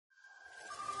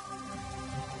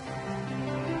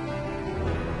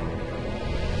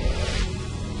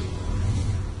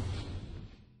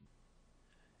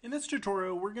this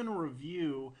tutorial, we're going to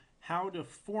review how to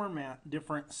format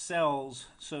different cells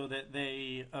so that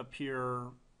they appear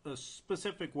a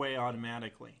specific way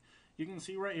automatically. You can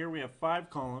see right here we have 5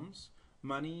 columns: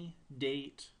 money,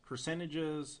 date,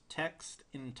 percentages, text,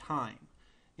 and time.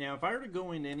 Now if I were to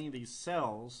go into any of these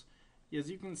cells, as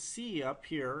you can see up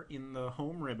here in the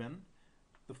home ribbon,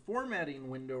 the formatting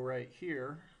window right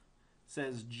here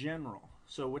says general.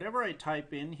 So whatever I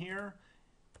type in here,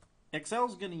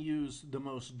 Excel's going to use the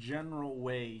most general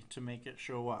way to make it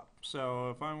show up. So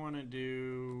if I want to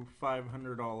do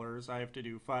 $500, I have to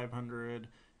do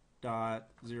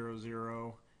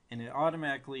 500.00, and it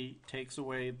automatically takes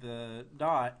away the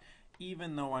dot,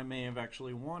 even though I may have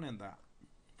actually wanted that.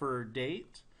 For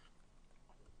date,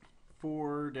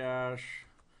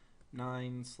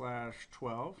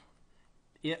 4-9/12,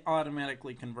 it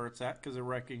automatically converts that because it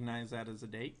recognizes that as a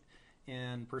date.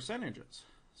 And percentages,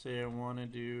 say I want to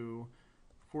do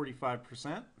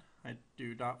 45%, I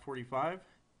do .45,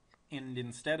 and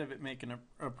instead of it making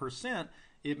a percent,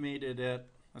 it made it at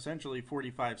essentially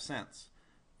 45 cents.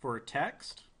 For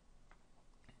text,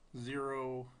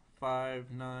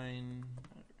 059,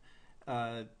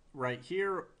 right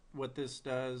here, what this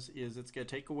does is it's going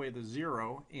to take away the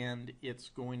 0 and it's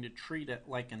going to treat it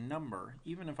like a number,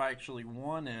 even if I actually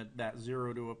wanted that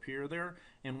 0 to appear there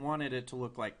and wanted it to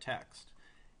look like text.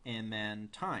 And then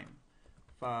time,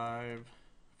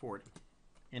 540,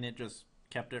 and it just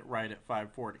kept it right at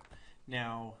 540.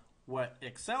 Now what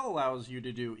Excel allows you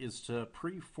to do is to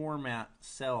pre-format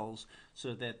cells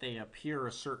so that they appear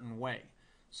a certain way.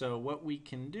 So what we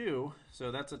can do, so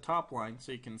that's a top line,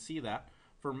 so you can see that.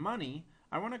 For money,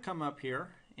 I want to come up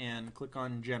here and click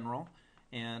on General,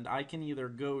 and I can either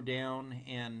go down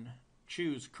and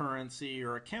choose Currency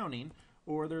or Accounting,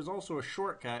 or there's also a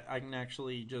shortcut. I can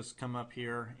actually just come up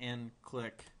here and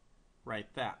click right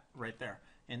there.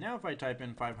 And now if I type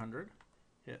in 500,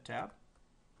 hit Tab,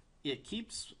 it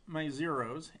keeps my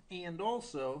zeros, and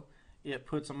also it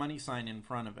puts a money sign in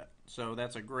front of it. So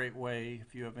that's a great way,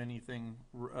 if you have anything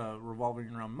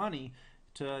revolving around money,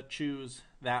 to choose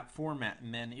that format,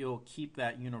 and then it'll keep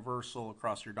that universal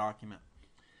across your document.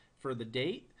 For the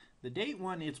date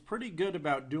one, it's pretty good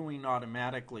about doing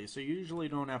automatically, so you usually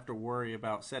don't have to worry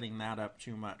about setting that up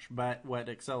too much. But what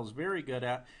Excel is very good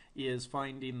at is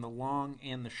finding the long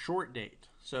and the short date.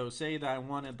 So say that I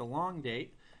wanted the long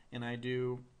date, and I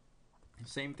do the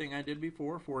same thing I did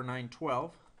before,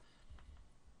 4/9/12.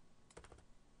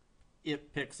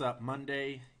 It picks up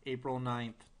Monday, April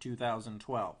 9th,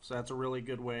 2012. So that's a really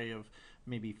good way of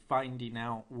maybe finding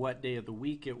out what day of the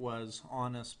week it was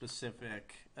on a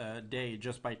specific day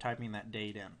just by typing that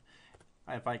date in.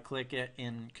 If I click it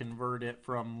and convert it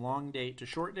from long date to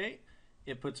short date,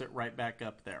 it puts it right back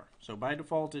up there. So by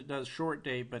default it does short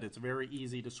date, but it's very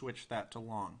easy to switch that to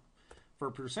long.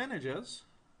 For percentages,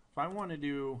 if I want to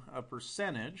do a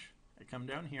percentage, I come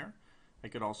down here. I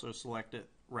could also select it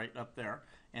right up there,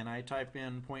 and I type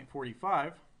in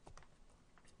 0.45,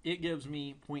 it gives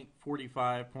me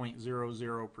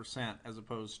 0.4500% as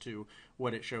opposed to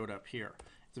what it showed up here.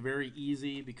 It's very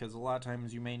easy because a lot of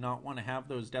times you may not want to have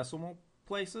those decimal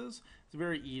places. It's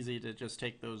very easy to just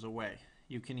take those away.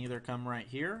 You can either come right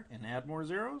here and add more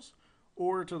zeros,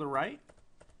 or to the right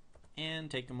and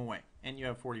take them away, and you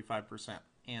have 45%.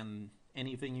 And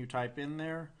anything you type in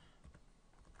there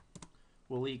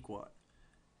will equal it.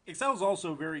 Excel is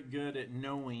also very good at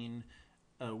knowing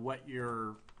what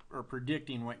you're, or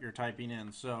predicting what you're typing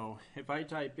in. So if I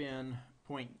type in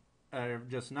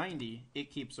just 90, it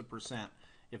keeps a percent.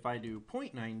 If I do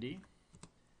 0.90,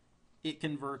 it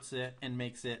converts it and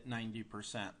makes it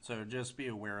 90%. So just be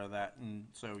aware of that. And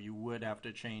so you would have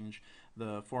to change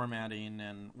the formatting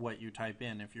and what you type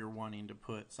in if you're wanting to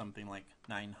put something like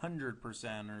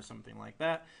 900% or something like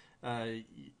that.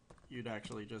 You'd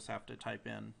actually just have to type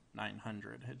in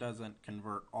 900. It doesn't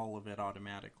convert all of it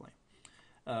automatically.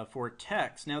 For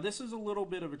text, now this is a little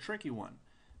bit of a tricky one.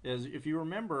 If you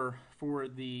remember, for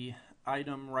the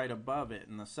item right above it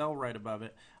and the cell right above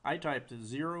it, I typed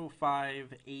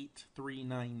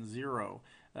 058390,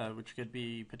 which could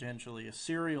be potentially a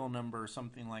serial number or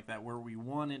something like that, where we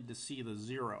wanted to see the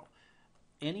 0.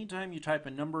 Anytime you type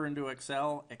a number into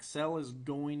Excel, Excel is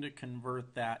going to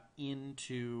convert that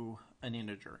into an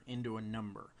integer, into a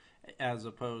number, as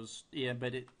opposed,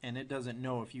 and it doesn't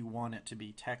know if you want it to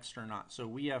be text or not. So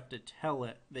we have to tell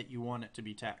it that you want it to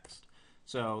be text.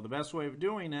 So the best way of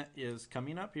doing it is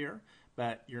coming up here,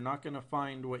 but you're not going to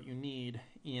find what you need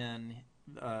in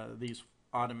these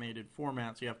automated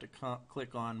formats. You have to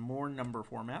click on More Number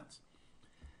Formats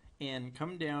and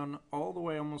come down all the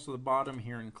way almost to the bottom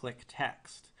here and click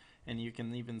Text. And you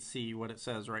can even see what it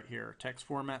says right here. Text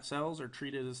format cells are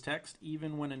treated as text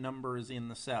even when a number is in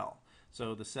the cell.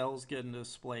 So the cell's going to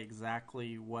display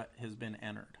exactly what has been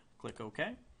entered. Click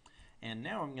OK. And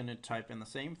now I'm going to type in the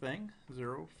same thing,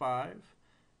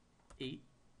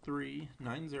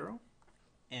 058390.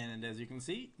 And as you can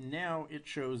see, now it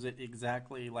shows it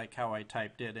exactly like how I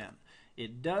typed it in.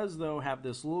 It does, though, have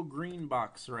this little green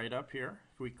box right up here.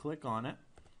 If we click on it,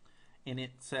 and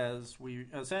it says,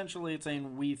 essentially it's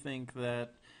saying we think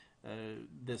that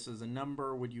this is a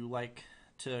number. Would you like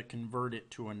to convert it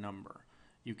to a number?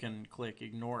 You can click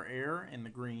ignore error and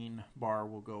the green bar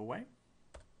will go away.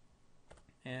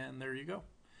 And there you go.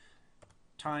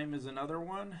 Time is another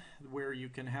one where you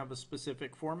can have a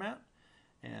specific format.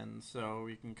 And so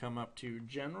you can come up to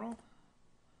General,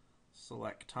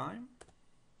 select Time.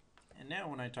 And now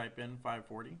when I type in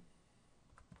 540,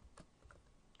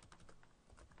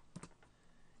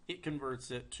 it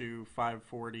converts it to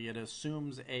 540. It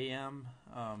assumes AM.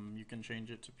 You can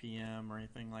change it to PM or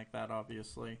anything like that,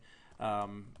 obviously.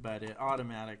 But it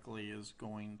automatically is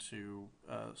going to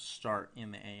start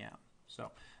in the AM.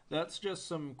 So that's just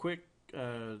some quick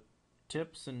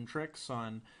tips and tricks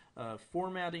on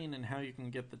formatting and how you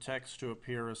can get the text to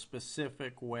appear a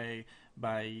specific way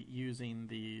by using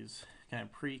these kind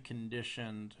of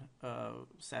preconditioned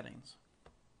settings.